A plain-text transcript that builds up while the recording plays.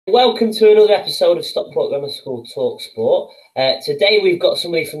Welcome to another episode of Stockport Grammar School Talks Sport. Today we've got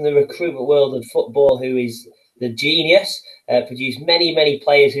somebody from the recruitment world of football who is the genius, produced many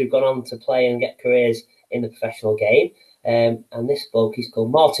players who've gone on to play and get careers in the professional game. And this bloke is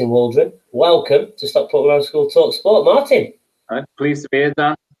called Martin Waldron. Welcome to Stockport Grammar School Talks Sport, Martin. Pleased to be here,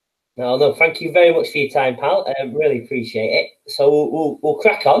 Dan. No, thank you very much for your time, pal. Really appreciate it. So we'll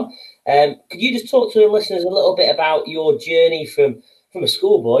crack on. Could you just talk to the listeners a little bit about your journey from a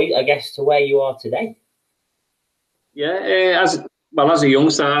schoolboy, I guess, to where you are today? Yeah, as a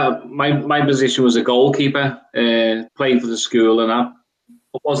youngster, my position was a goalkeeper. Played for the school, and I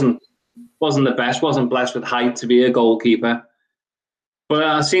wasn't the best. Wasn't blessed with height to be a goalkeeper, but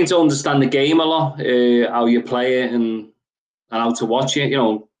I seem to understand the game a lot, how you play it, and how to watch it.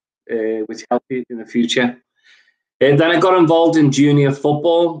 Which helped me in the future. And then I got involved in junior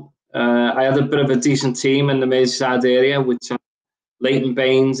football. I had a bit of a decent team in the Merseyside area, which Leighton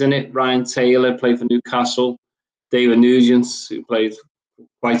Baines in it, Ryan Taylor played for Newcastle, David Nugent, who played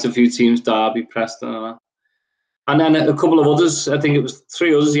quite a few teams, Derby, Preston, and then a couple of others. I think it was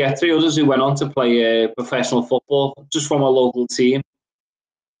three others who went on to play professional football just from a local team.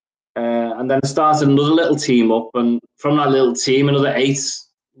 And then I started another little team up, and from that little team, another 8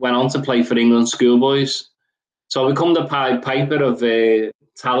 went on to play for England schoolboys. So I become the Pied Piper of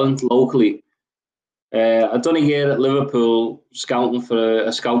talent locally. I'd done a year at Liverpool scouting for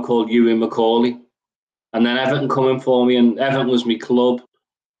a scout called Ewan Macaulay, and then Everton coming for me, and Everton was my club.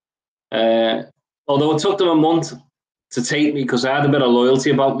 Although it took them a month to take me because I had a bit of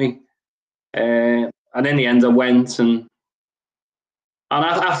loyalty about me, and in the end I went. And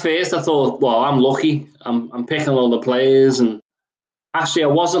at first I thought, well, I'm lucky. I'm picking all the players, and actually I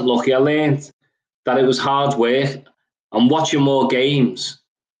wasn't lucky. I learned that it was hard work and watching more games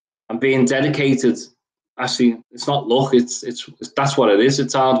and being dedicated. Actually, it's not luck. It's that's what it is.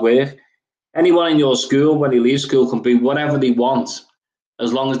 It's hard work. Anyone in your school, when they leave school, can be whatever they want,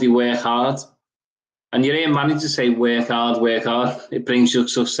 as long as they work hard. And you hear managers say, "Work hard, work hard. It brings you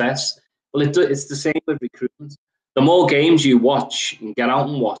success." Well, it's the same with recruitment. The more games you watch and get out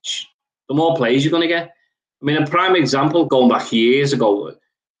and watch, the more players you're going to get. I mean, a prime example going back years ago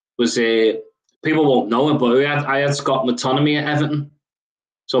was people won't know it, but I had Scott McTominay at Everton.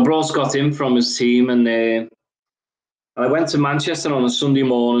 So I brought Scott in from his team, and I went to Manchester on a Sunday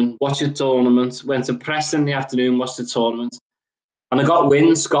morning, watched the tournament, went to Preston in the afternoon, watched the tournament, and I got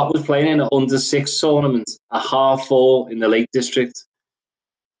wind. Scott was playing in an under-6 tournament at 4:30 in the Lake District.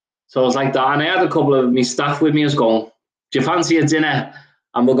 So I was like that, and I had a couple of my staff with me. I was going, "Do you fancy a dinner?"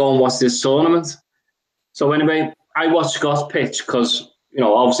 And we'll go and watch this tournament. So anyway, I watched Scott's pitch because,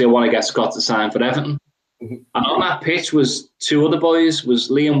 obviously I want to get Scott to sign for Everton. And on that pitch was 2 other boys, was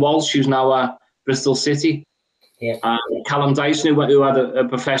Liam Walsh, who's now at Bristol City, and Callum Dyson, who had a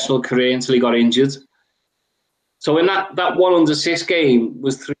professional career until he got injured. So in that 1 under-6 game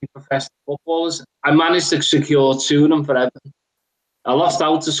was 3 professional footballers. I managed to secure 2 of them for Everton. I lost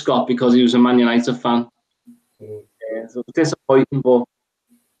out to Scott because he was a Man United fan. So it was disappointing, but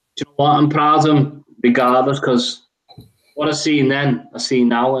you know what? I'm proud of him regardless, because what I seen then, I see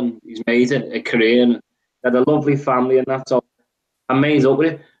now, and he's made it a career, and had a lovely family, and that's all. I made up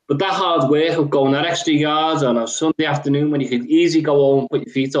with it. But that hard work of going that extra yard on a Sunday afternoon when you could easily go home and put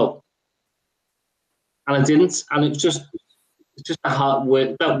your feet up, and I didn't, and it's just a hard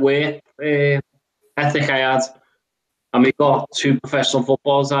work, that work ethic I had, and we got 2 professional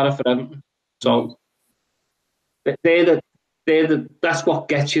footballers out of it for Everton. So that's what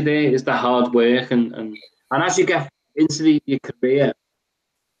gets you there, is the hard work, and as you get into your career,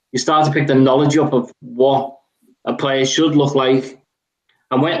 you start to pick the knowledge up of what a player should look like.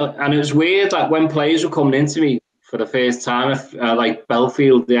 And it was weird, like when players were coming into me for the first time, like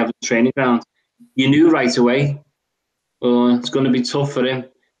Belfield, they have a training ground, you knew right away, it's going to be tough for him.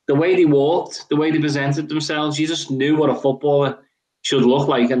 The way they walked, the way they presented themselves, you just knew what a footballer should look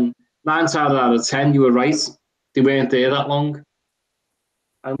like. And 9 times out of 10, you were right. They weren't there that long.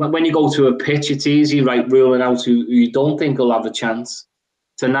 And when you go to a pitch, it's easy, right, ruling out who you don't think will have a chance,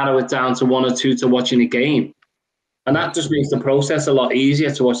 to narrow it down to 1 or 2 to watching a game. And that just makes the process a lot easier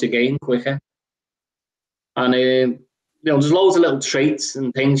to watch the game quicker. And, there's loads of little traits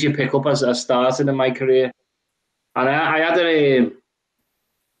and things you pick up as I started in my career. And I had a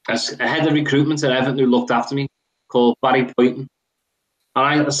head of recruitment at Everton who looked after me, called Barry Poynton. And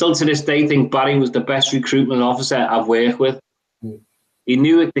I still to this day think Barry was the best recruitment officer I've worked with. He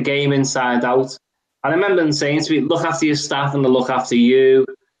knew the game inside out. And I remember him saying to me, look after your staff and they'll look after you.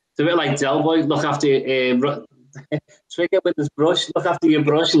 It's a bit like Del Boy, look after trick it with his brush, look after your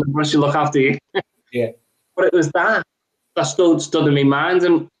brush, and the brush will look after you. Yeah. But it was that. that stood in my mind.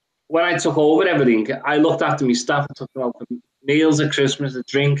 And when I took over everything, I looked after my staff. I took them out for meals at Christmas, a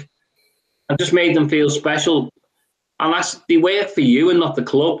drink, and just made them feel special. And they work for you and not the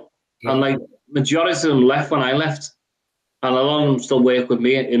club. Yeah. And like majority of them left when I left, and a lot of them still work with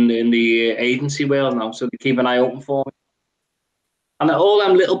me in the agency world now. So they keep an eye open for me. And all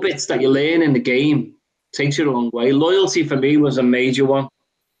them little bits that you learn in the game takes you a long way. Loyalty for me was a major one.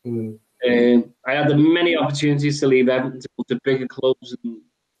 Mm. I had many opportunities to leave Everton to go to bigger clubs and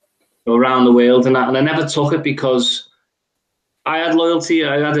around the world and that, and I never took it because I had loyalty.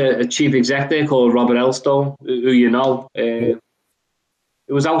 I had a chief exec there called Robert Elstone, who you know. It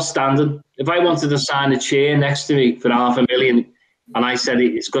was outstanding. If I wanted to sign a chair next to me for $500,000 and I said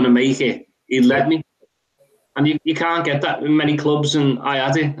it's going to make it, he'd let me. And you can't get that in many clubs, and I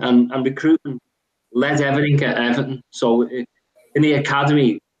had it. And Recruitment led everything at Everton. So in the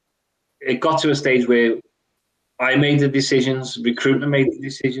academy, it got to a stage where I made the decisions, Recruitment made the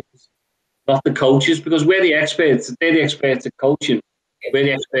decisions, not the coaches, because we're the experts. They're the experts at coaching. We're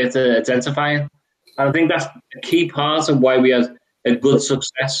the experts at identifying. And I think that's a key part of why we had a good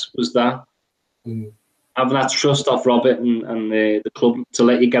success was that. Having that trust off Robert and the club to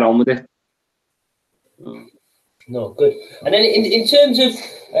let you get on with it. No, good. And then in terms of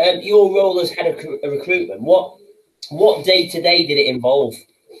your role as head of recruitment, what day-to-day did it involve?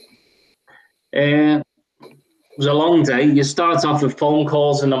 It was a long day. You start off with phone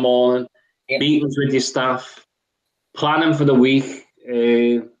calls in the morning, meetings with your staff, planning for the week.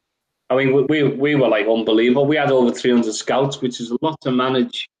 I mean, we were like unbelievable. We had over 300 scouts, which is a lot to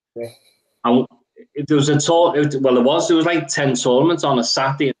manage. Yeah. And there was there was like 10 tournaments on a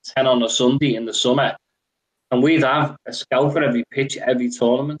Saturday and 10 on a Sunday in the summer. And we'd have a scout for every pitch, every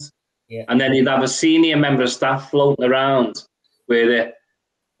tournament. Yeah. And then you'd have a senior member of staff floating around where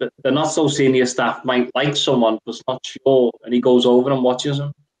the not so senior staff might like someone but not sure, and he goes over and watches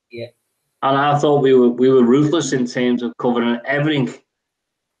them. Yeah. And I thought we were ruthless in terms of covering everything,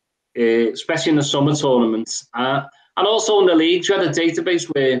 especially in the summer tournaments. And also in the leagues, you had a database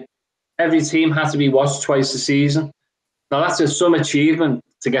where every team had to be watched twice a season. Now that's some achievement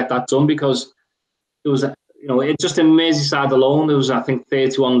to get that done, because there was just in Merseyside alone, there was, I think,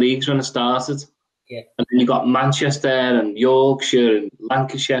 31 leagues when it started. Yeah. And then you got Manchester and Yorkshire and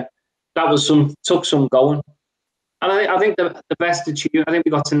Lancashire. That took some going. And I think the best achievement, I think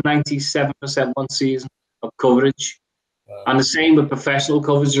we got to 97% one season of coverage. Wow. And the same with professional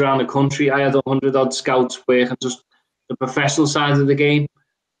coverage around the country. I had 100-odd scouts working just the professional side of the game.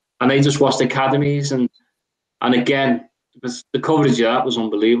 And they just watched academies. And again, the coverage of that was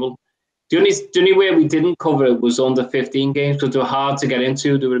unbelievable. The only way we didn't cover it was under 15 games because they were hard to get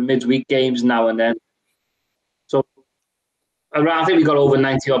into. There were midweek games now and then. So I think we got over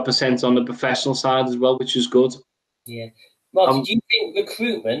 90% on the professional side as well, which is good. Yeah. Mark, do you think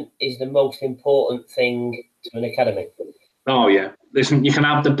recruitment is the most important thing to an academy? Oh, yeah. Listen, you can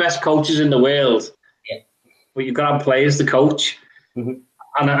have the best coaches in the world, but you've got to have players to coach. Mm-hmm.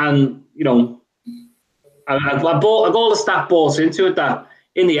 And you know, I got all the staff bought into it that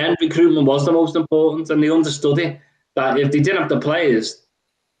in the end, recruitment was the most important, and they understood it, that if they didn't have the players,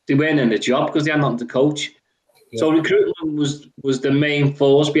 they weren't in the job because they had nothing to coach. Yeah. So recruitment was the main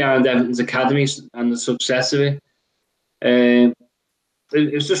force behind Everton's academies and the success of it.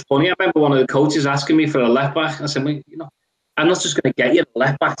 It was just funny. I remember one of the coaches asking me for a left back. I said, well, I'm not just going to get you a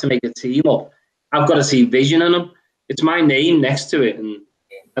left back to make a team up. I've got to see vision in them. It's my name next to it. And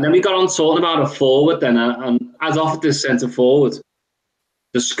then we got on talking about a forward then, and I'd offered this centre forward,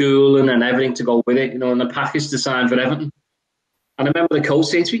 the schooling and everything to go with it, and the package to sign for Everton. And I remember the coach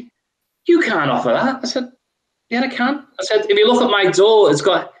saying to me, you can't offer that. I said, yeah, I can. I said, if you look at my door, it's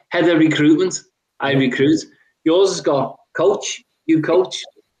got head of recruitment. I recruit. Yours has got coach. You coach.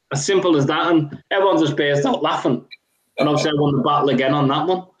 As simple as that. And everyone just burst out laughing. And obviously I won the battle again on that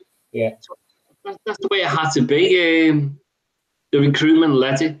one. Yeah. So that's the way it had to be. The recruitment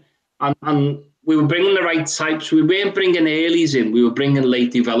led it. And we were bringing the right types. We weren't bringing earlies in. We were bringing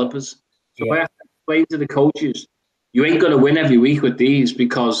late developers. So I have to explain to the coaches, you ain't going to win every week with these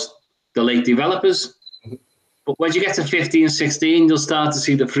because the late developers. But when you get to 15, 16, you'll start to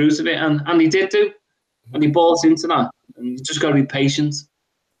see the fruit of it. And he did do. And he bought into that. And you just got to be patient.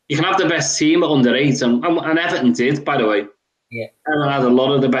 You can have the best team at under 8. And Everton did, by the way. Yeah. Everton had a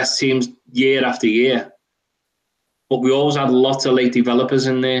lot of the best teams year after year. But we always had lots of late developers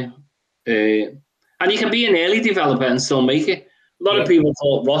in there. And you can be an early developer and still make it. A lot of people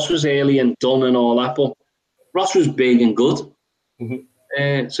thought Ross was early and done and all that, but Ross was big and good.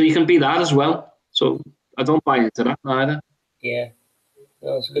 Mm-hmm. So you can be that as well. So I don't buy into that either. Yeah,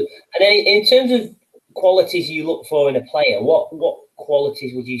 no, that's good. And then in terms of qualities you look for in a player, what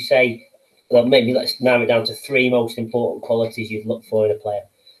qualities would you say? Well, maybe let's narrow it down to 3 most important qualities you'd look for in a player.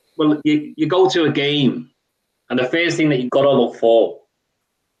 Well, you go to a game, and the first thing that you've got to look for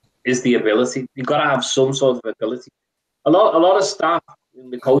is the ability. You've got to have some sort of ability. A lot of staff in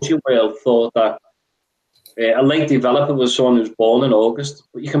the coaching world thought that a late developer was someone who's born in August.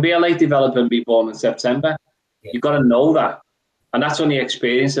 But you can be a late developer and be born in September. Yeah. You've got to know that. And that's on the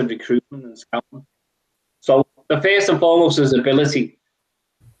experience of recruitment and scouting. So the first and foremost is ability.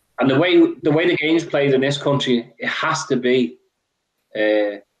 And the way the game's played in this country, it has to be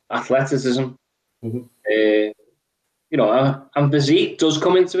athleticism. Mm-hmm. And physique does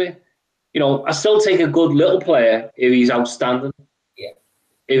come into it. I still take a good little player if he's outstanding. Yeah.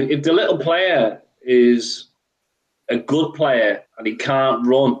 If the little player is a good player and he can't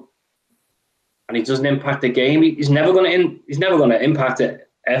run and he doesn't impact the game, he's never going to impact it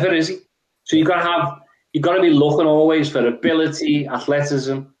ever, is he? So you've got to be looking always for ability,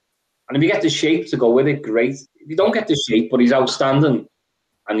 athleticism, and if you get the shape to go with it, great. If you don't get the shape but he's outstanding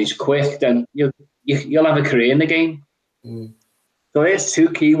and he's quick, then you'll have a career in the game. Mm. So there's 2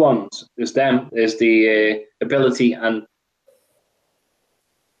 key ones. There's the ability and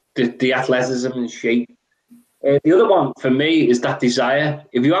the athleticism and shape. The other one for me is that desire.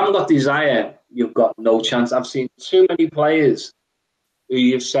 If you haven't got desire, you've got no chance. I've seen too many players who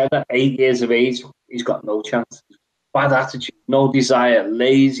you've said at 8 years of age, he's got no chance. Bad attitude, no desire,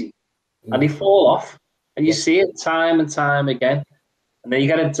 lazy. Mm. And they fall off. And you see it time and time again. And then you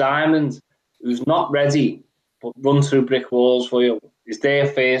get a diamond who's not ready, but runs through brick walls for you. He's there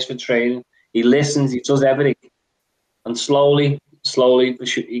first for training. He listens, he does everything. And slowly,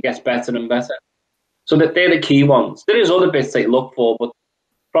 he gets better and better. So they're the key ones. There is other bits that you look for, but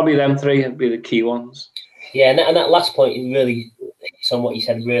probably them 3 would be the key ones. Yeah, and that last point is really, it's on what you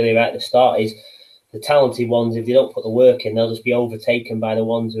said really right at the start, is the talented ones, if they don't put the work in, they'll just be overtaken by the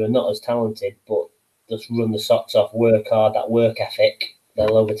ones who are not as talented, but just run the socks off, work hard, that work ethic,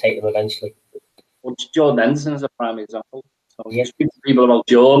 they'll overtake them eventually. Well, Jordan Henderson is a prime example. So you speak to people about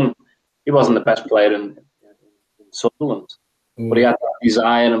Jordan, he wasn't the best player in Sunderland, but he had that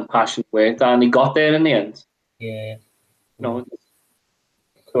desire and passion, worked, and he got there in the end. Yeah.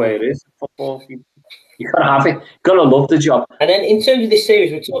 That's the way it is. Football, you gotta have it. You gotta love the job. And then in terms of this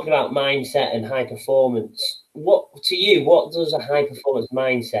series, we're talking about mindset and high performance. What does a high performance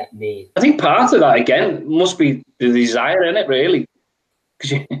mindset mean? I think part of that again must be the desire in it, really.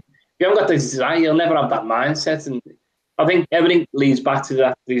 Because if you haven't got the desire, you'll never have that mindset. And I think everything leads back to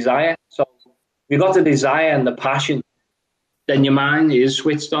that desire. So if you've got the desire and the passion, then your mind is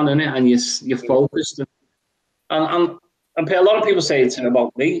switched on, innit? And you're focused. And a lot of people say it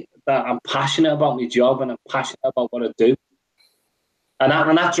about me, that I'm passionate about my job and I'm passionate about what I do. And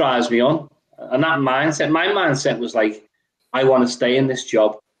that drives me on. And that mindset, my mindset was like, I want to stay in this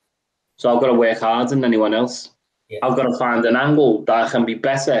job. So I've got to work harder than anyone else. Yeah. I've got to find an angle that I can be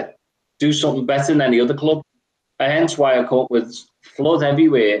better, do something better than any other club. And hence why I come up with flood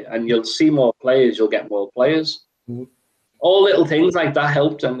everywhere, and you'll see more players, you'll get more players. Mm-hmm. All little things like that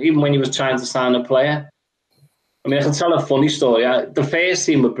helped. And even when he was trying to sign a player, I mean, I can tell a funny story. The first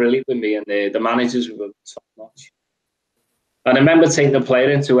team were brilliant with me, and the managers were top notch. And I remember taking the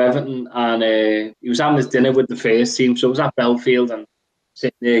player into Everton, and he was having his dinner with the first team. So it was at Belfield, and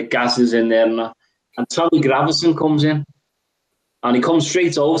sitting there, Gaz's in there, and Tommy Gravison comes in, and he comes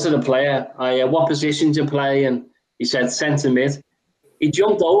straight over to the player. What position do you play? And he said centre mid. He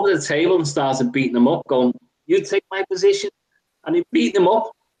jumped over the table and started beating him up, going, "You take my position," and he beat him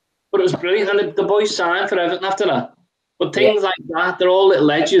up. But it was brilliant, and the boys signed for Everton after that. But things like that, they're all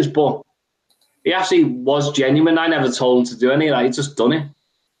little edges, but he actually was genuine. I never told him to do any of that. He just done it.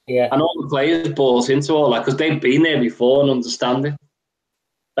 Yeah. And all the players bought into all that because they've been there before and understand it.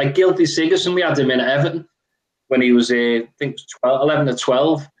 Like Guilty Sigerson, we had him in at Everton when he was, I think, 11 or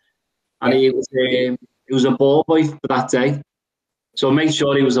 12. And he was a ball boy for that day. So make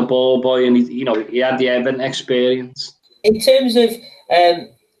sure he was a ball boy, and he had the Everton experience. In terms of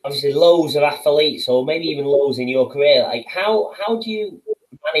obviously lows of athletes, or maybe even lows in your career, like how do you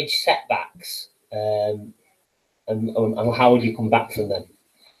manage setbacks, and how would you come back from them?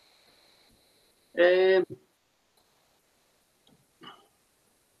 How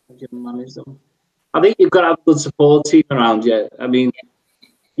do you manage them? I think you've got to have a good support team around you. I mean,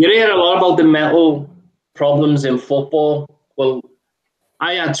 you hear a lot about the mental problems in football. Well,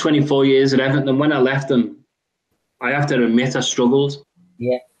 I had 24 years at Everton, and when I left them, I have to admit I struggled.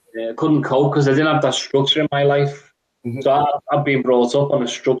 Yeah. I couldn't cope because I didn't have that structure in my life. Mm-hmm. So I've been brought up on a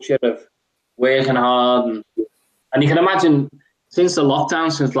structure of working hard. And you can imagine, since the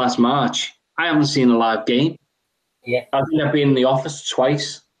lockdown, since last March, I haven't seen a live game. Yeah. I think I've been in the office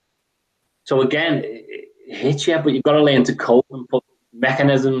twice. So again, it hits you, but you've got to learn to cope and put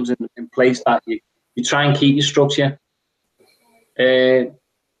mechanisms in place that you try and keep your structure.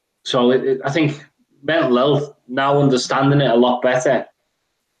 So I think mental health, now understanding it a lot better.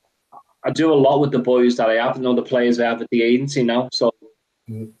 I do a lot with the boys that I have, the players I have at the agency now. So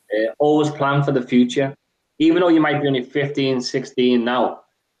always plan for the future. Even though you might be only 15, 16 now,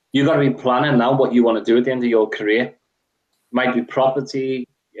 you've got to be planning now what you want to do at the end of your career. It might be property,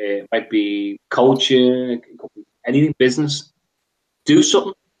 it might be coaching, anything, business. Do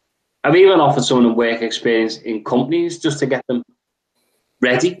something. I've even offered someone work experience in companies just to get them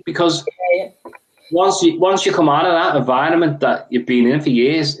ready, because once you come out of that environment that you've been in for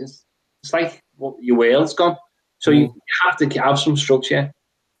years, it's like your world's gone. So you have to have some structure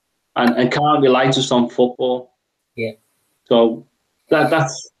and can't rely just on football. Yeah. So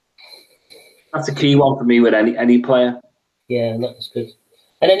that's a key one for me with any player. Yeah, that's good.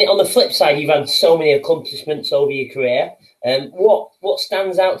 And then on the flip side, you've had so many accomplishments over your career. What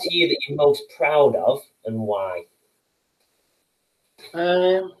stands out to you that you're most proud of, and why?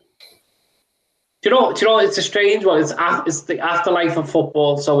 Do you know? It's a strange one. It's the afterlife of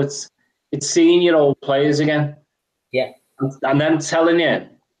football. So it's seeing your old players again. Yeah. And them telling you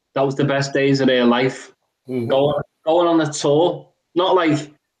that was the best days of their life. Going on the tour, not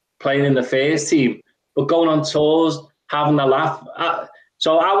like playing in the first team, but going on tours, having a laugh.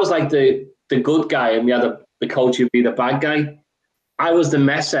 So I was like the good guy, and we had the coach who'd be the bad guy. I was the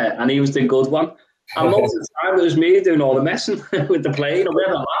messer, and he was the good one. And most of the time, it was me doing all the messing with the plane. We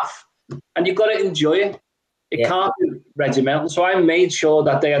had a laugh, and you've got to enjoy it. It can't be regimental. So I made sure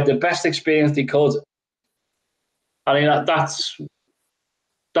that they had the best experience they could. I mean, that's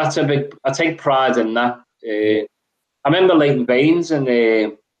a big. I take pride in that. I remember Leighton Baines and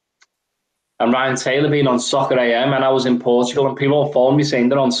Ryan Taylor being on Soccer AM, and I was in Portugal, and people phoned me saying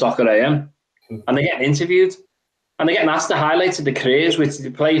they're on Soccer AM, and they're getting interviewed, and they're getting asked the highlights of the careers, which they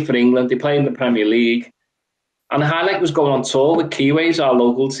play for England, they play in the Premier League, and the highlight was going on tour with Kiwis, our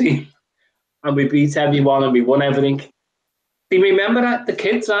local team, and we beat everyone and we won everything. They remember that, the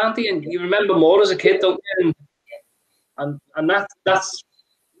kids, aren't they? And you remember more as a kid, don't you? And that's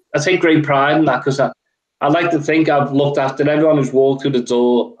I take great pride in that, because I like to think I've looked after everyone who's walked through the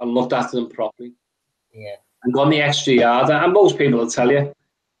door and looked after them properly. Yeah. And gone the extra yard. And most people will tell you.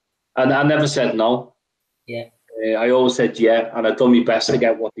 And I never said no. Yeah. I always said yeah, and I've done my best to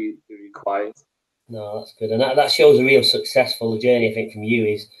get what they required. No, that's good. And that shows a real successful journey, I think, from you,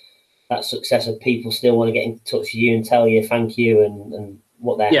 is that success of people still want to get in touch with you and tell you thank you and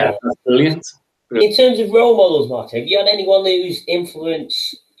what they're Yeah, that's brilliant. In terms of role models, Martin, have you had anyone who's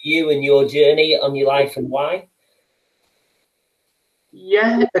influenced you and your journey on your life, and why?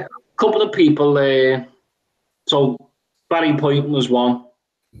 Yeah, a couple of people. So Barry Poynton was one.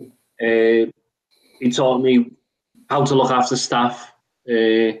 He taught me how to look after staff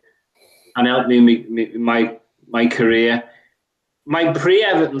and helped me my career. My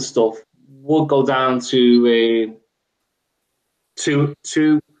pre-Everton stuff would go down to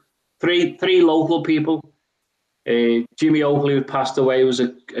three local people. Jimmy Oakley, who passed away, was a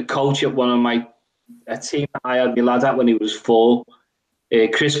coach at one of a team that I had my lad at when he was 4.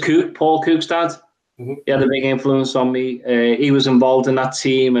 Chris Cook, Paul Cook's dad, he had a big influence on me. He was involved in that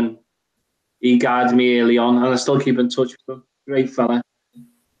team, and he guided me early on, and I still keep in touch with him. Great fella.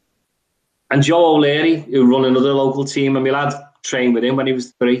 And Joe O'Leary, who run another local team, and my lad trained with him when he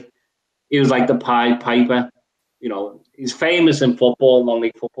was 3. He was like the Pied Piper. You know, he's famous in football,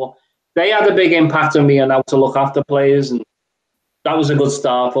 non-league football. They had a big impact on me and how to look after players, and that was a good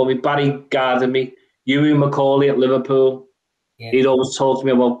start for me. Barry guided me. Ewan McCauley at Liverpool. Yeah. He'd always talk to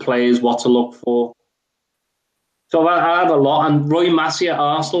me about players, what to look for. So I had a lot. And Roy Massey at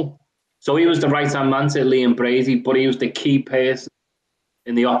Arsenal. So he was the right-hand man to Liam Brady, but he was the key person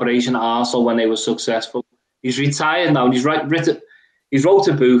in the operation at Arsenal when they were successful. He's retired now, and he's wrote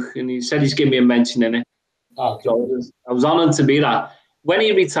a book, and he said he's given me a mention in it. Oh, okay. So I was honoured to be that. When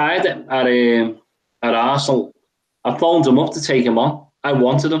he retired at Arsenal, I phoned him up to take him on. I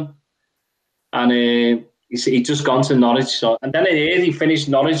wanted him. And he'd just gone to Norwich. So, and then he finished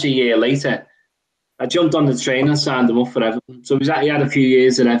Norwich a year later. I jumped on the train and signed him up for Everton. So he had a few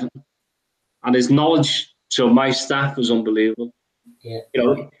years at Everton. And his knowledge to my staff was unbelievable. Yeah. You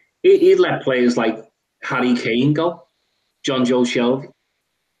know, he'd let players like Harry Kane go, John Joe Shelby.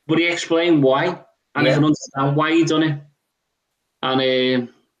 But he explained why. And I can understand why he done it. And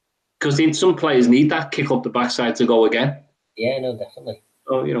because some players need that kick up the backside to go again. Yeah, no, definitely.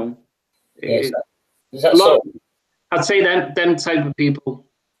 So, you know. Is that so? I'd say them type of people.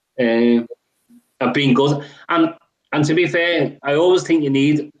 have been good. And to be fair, I always think you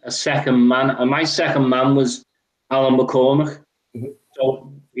need a second man. And my second man was Alan McCormick. Mm-hmm.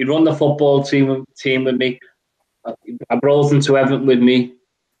 So he'd run the football team with me. I brought him to Everton with me.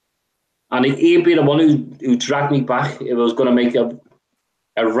 And he'd be the one who dragged me back if I was going to make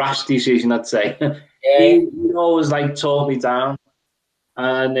a rash decision, I'd say. Yeah. He always like talked me down.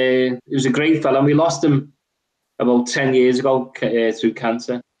 And he was a great fella. And we lost him about 10 years ago through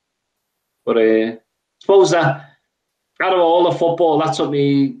cancer. But I suppose that out of all the football, that took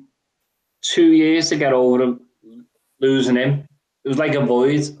me 2 years to get over him, losing him. It was like a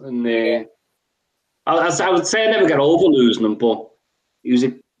void. And I would say I never get over losing him, but he was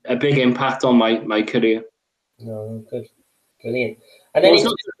a big impact on my career. No, good. Brilliant. And then it's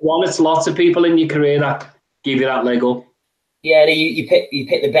not just one, it's lots of people in your career that give you that leg up. Yeah, you pick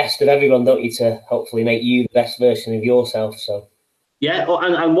the best of everyone, don't you, to hopefully make you the best version of yourself. So yeah,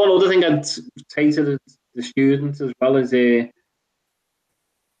 and one other thing I'd say to the students as well is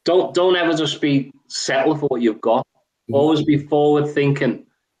don't ever just be settled for what you've got. Mm-hmm. Always be forward thinking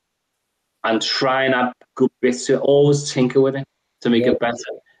and try and have good bits to always tinker with it to make it better.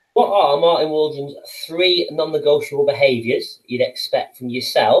 What are Martin Waldron's 3 non-negotiable behaviours you'd expect from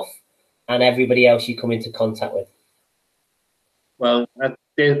yourself and everybody else you come into contact with? Well,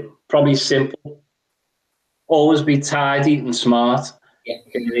 they're probably simple. Always be tidy and smart. Yeah.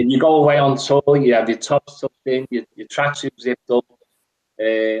 You go away on tour, you have your tops tucked in, your tracksuit zipped up.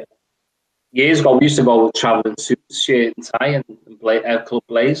 Years ago, we used to go travel in suits, shirt and tie, and club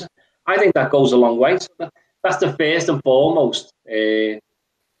blazer. I think that goes a long way. So that's the first and foremost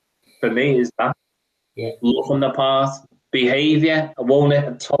for me, is that. Yeah. Looking the part, behaviour. I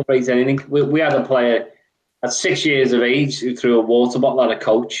won't tolerate anything. We had a player at 6 years of age who threw a water bottle at a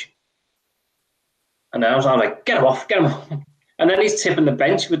coach. And I was like, get him off. And then he's tipping the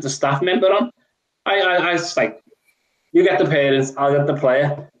bench with the staff member on. I was like, you get the parents, I'll get the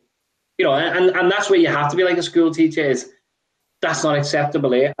player. You know, and that's where you have to be like a school teacher, is that's not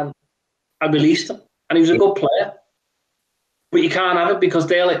acceptable here. And I released him, and he was a good player. But you can't have it because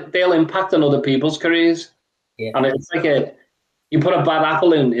they'll impact on other people's careers. Yeah. And it's like you put a bad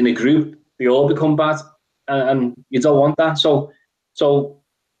apple in a group, they all become bad, and you don't want that. So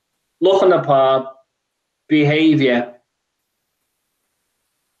looking the part, behaviour.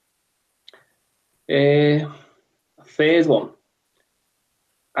 Third one.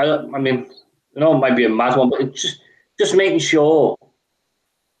 I mean, it might be a mad one, but it's just making sure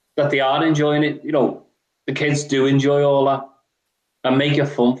that they are enjoying it. You know, the kids do enjoy all that, and make it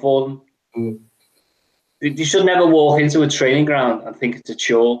fun for them. Mm. You should never walk into a training ground and think it's a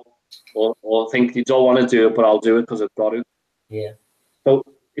chore, or think you don't want to do it, but I'll do it because I've got to. Yeah. So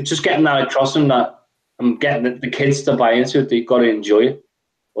it's just getting that across them, that I'm getting the kids to buy into it. They've got to enjoy it.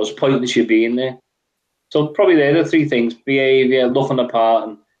 Or it's pointless you being there. So probably they're the 3 things: behaviour, looking the part,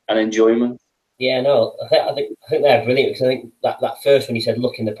 and enjoyment. Yeah, no, I think they're brilliant, because I think that first one you said,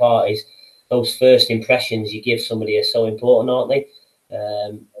 looking the part, is those first impressions you give somebody are so important, aren't they?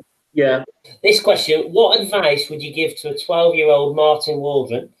 Yeah. This question: what advice would you give to a 12-year-old Martin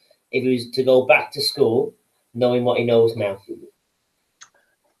Waldron if he was to go back to school, knowing what he knows now?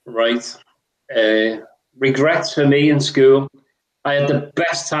 Right. Regrets for me in school. I had the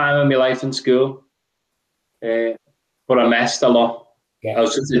best time of my life in school, but I messed a lot. Yeah. I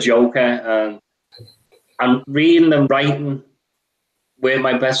was just a joker, and reading and writing were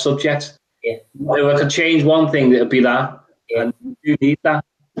my best subjects. Yeah. If I could change one thing, it would be that. Yeah. And you need that.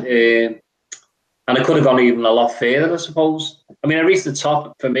 And I could have gone even a lot further, I suppose. I mean, I reached the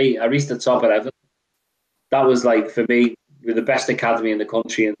top at Everton. That was, like, for me, with the best academy in the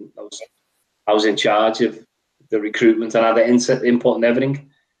country, and I was in charge of the recruitment and had the input and everything.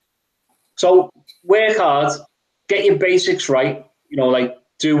 So work hard, get your basics right. You know, like,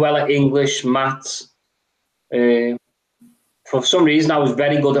 do well at English, maths. For some reason, I was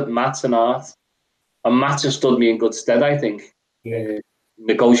very good at maths and art, and maths has stood me in good stead, I think. Yeah.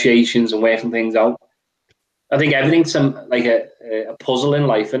 Negotiations and working things out. I think everything's like a puzzle in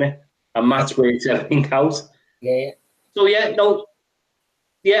life, isn't it? And maths works everything out. Yeah. So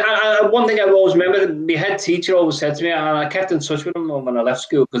one thing I always remember, my head teacher always said to me, and I kept in touch with him when I left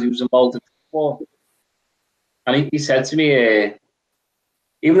school because he was involved in football. And he said to me,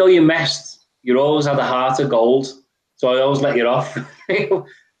 even though you messed, you always had a heart of gold. So I always let you off.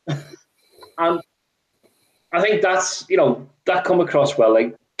 And I think that's, that come across well.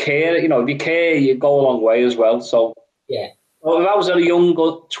 Like, care, if you care, you go a long way as well. So, yeah. Well, if I was a young,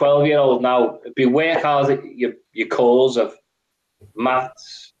 good 12-year-old now, it'd be work hard at your cause of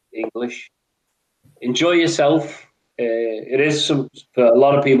maths, English. Enjoy yourself. It is for a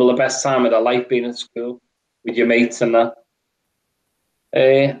lot of people the best time of their life, being at school with your mates and that.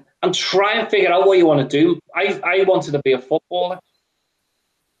 And try and figure out what you want to do. I wanted to be a footballer,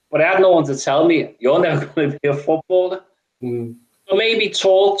 but I had no one to tell me, you're never going to be a footballer. So maybe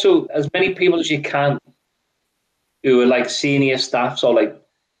talk to as many people as you can who are like senior staff. So like,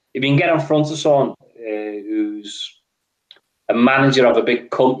 if you can get in front of someone who's a manager of a big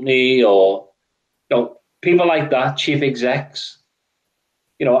company, or people like that, chief execs.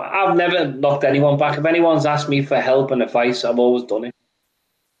 I've never knocked anyone back. If anyone's asked me for help and advice, I've always done it.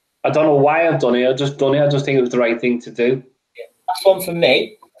 I don't know why I've done it. I've just done it. I just think it was the right thing to do. Yeah. That's one for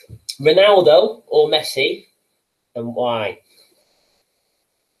me. Ronaldo or Messi, and why?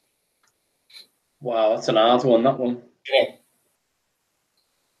 Wow, that's an hard one, that one. Yeah.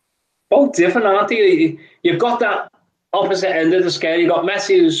 Both different, aren't they? You've got that opposite end of the scale. You've got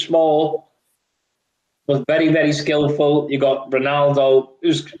Messi, who's small, but very, very skillful. You've got Ronaldo,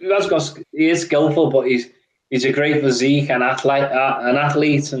 he is skillful, but he's a great physique and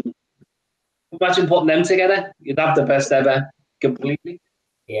athlete. And imagine putting them together. You'd have the best ever, completely.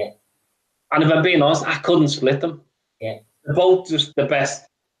 Yeah. And if I'm being honest, I couldn't split them. Yeah. They're both just the best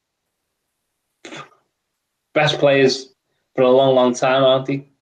players for a long, long time, aren't they?